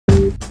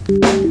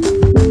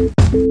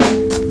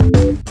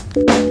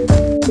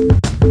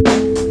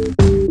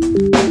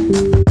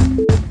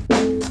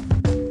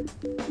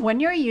When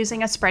you're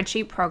using a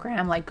spreadsheet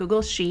program like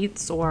Google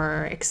Sheets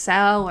or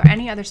Excel or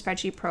any other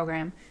spreadsheet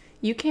program,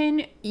 you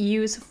can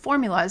use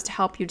formulas to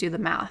help you do the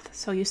math.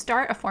 So you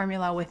start a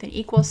formula with an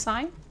equal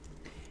sign,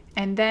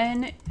 and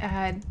then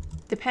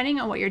depending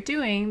on what you're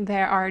doing,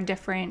 there are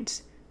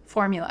different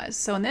formulas.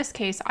 So in this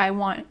case, I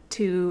want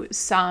to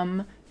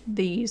sum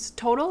these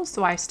totals,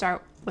 so I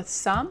start with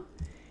sum,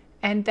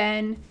 and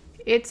then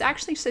it's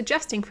actually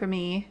suggesting for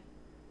me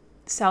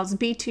cells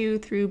B2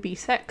 through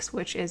B6,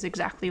 which is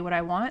exactly what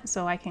I want.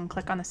 So I can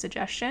click on the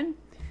suggestion,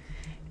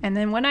 and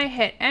then when I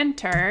hit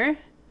enter,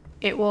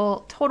 it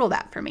will total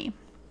that for me.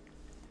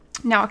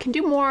 Now it can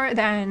do more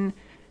than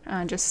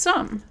just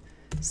sum.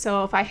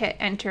 So if I hit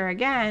enter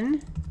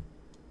again,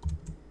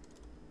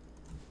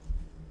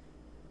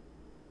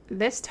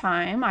 this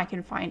time I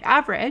can find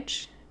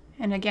average,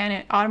 and again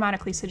it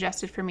automatically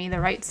suggested for me the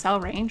right cell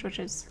range, which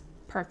is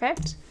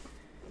perfect.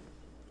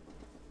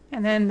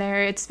 And then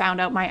there it's found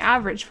out my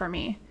average for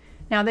me.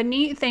 Now the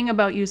neat thing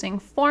about using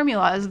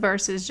formulas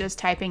versus just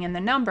typing in the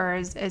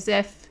numbers is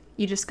if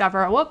you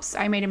discover, whoops,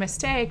 I made a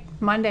mistake,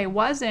 Monday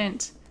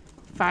wasn't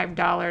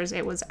 $5,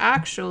 it was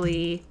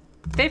actually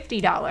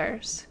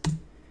 $50.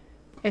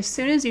 As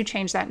soon as you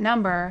change that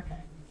number,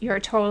 your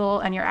total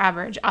and your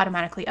average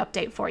automatically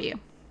update for you.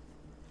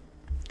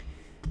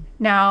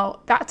 Now,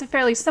 that's a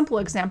fairly simple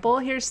example.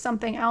 Here's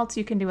something else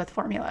you can do with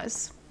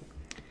formulas.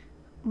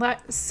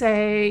 Let's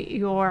say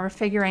you're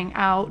figuring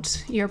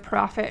out your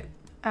profit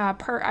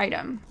per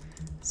item.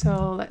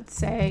 So let's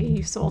say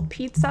you sold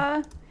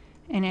pizza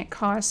and it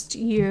cost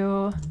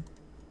you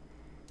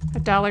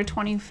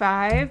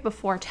 $1.25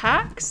 before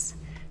tax.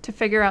 To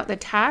figure out the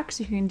tax,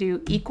 you can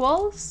do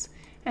equals.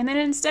 And then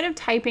instead of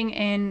typing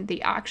in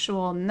the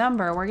actual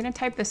number, we're going to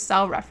type the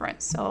cell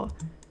reference. So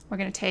we're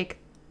going to take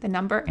the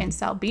number in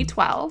cell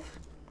B12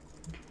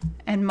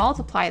 and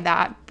multiply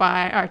that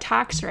by our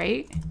tax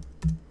rate,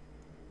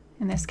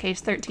 in this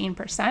case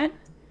 13%.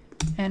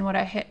 And when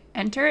I hit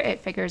enter, it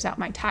figures out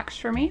my tax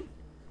for me.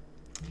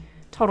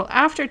 Total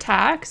after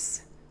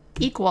tax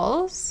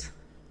equals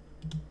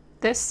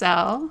this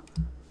cell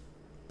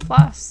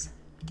plus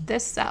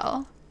this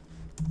cell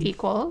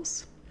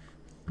equals.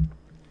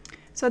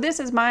 So this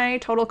is my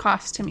total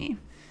cost to me.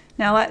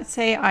 Now let's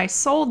say I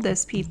sold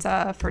this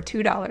pizza for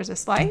 $2 a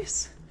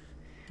slice.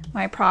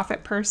 My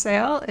profit per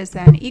sale is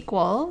then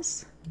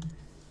equals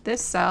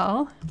this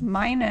cell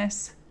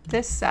minus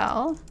this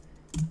cell,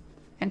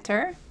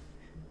 enter.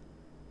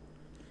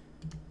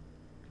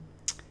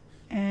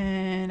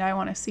 And I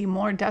want to see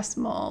more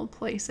decimal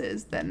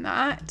places than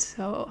that,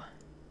 so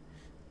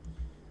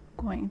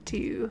I'm going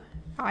to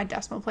add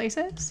decimal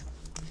places.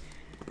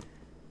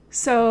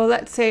 So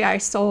let's say I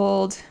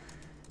sold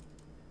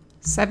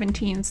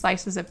 17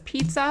 slices of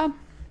pizza.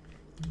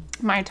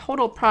 My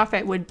total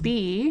profit would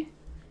be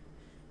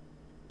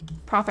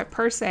profit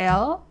per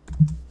sale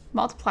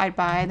multiplied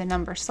by the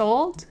number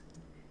sold,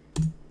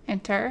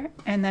 enter,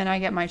 and then I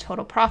get my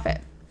total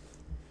profit.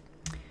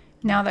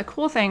 Now the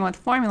cool thing with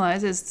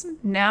formulas is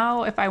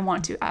now if I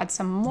want to add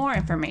some more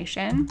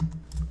information,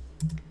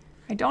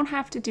 I don't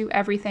have to do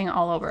everything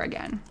all over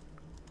again.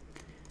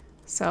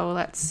 So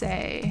let's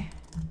say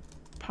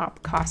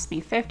pop cost me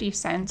 50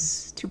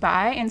 cents to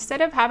buy. Instead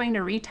of having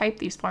to retype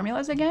these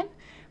formulas again,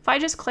 if I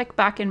just click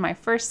back in my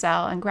first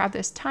cell and grab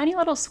this tiny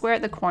little square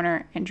at the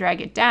corner and drag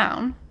it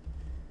down,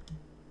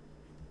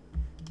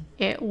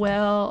 it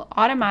will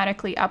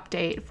automatically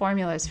update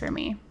formulas for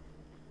me.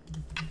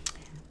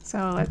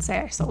 So let's say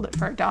I sold it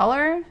for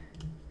 $1.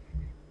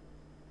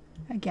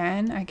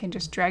 Again, I can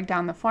just drag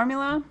down the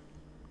formula.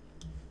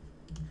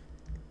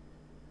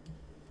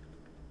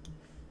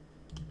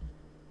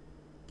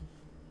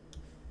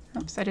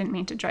 Oops, I didn't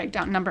mean to drag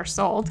down number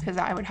sold because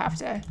I would have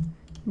to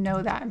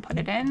know that and put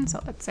it in.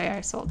 So let's say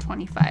I sold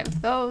 25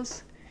 of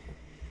those.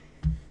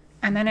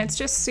 And then it's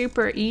just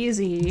super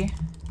easy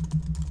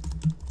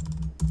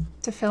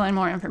to fill in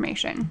more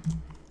information.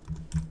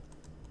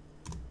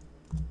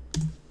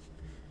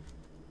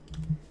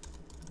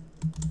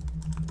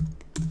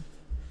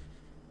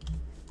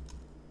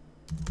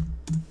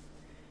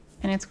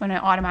 And it's going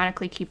to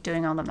automatically keep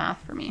doing all the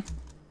math for me.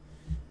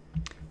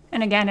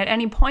 And again, at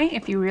any point,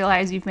 if you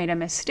realize you've made a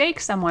mistake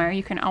somewhere,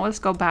 you can always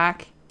go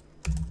back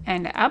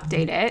and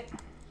update it,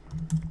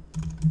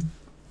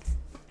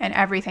 and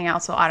everything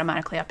else will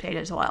automatically update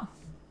as well.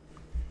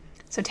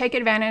 So take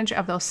advantage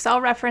of those cell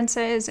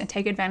references and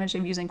take advantage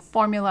of using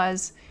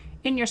formulas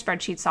in your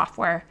spreadsheet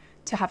software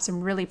to have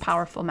some really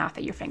powerful math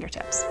at your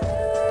fingertips.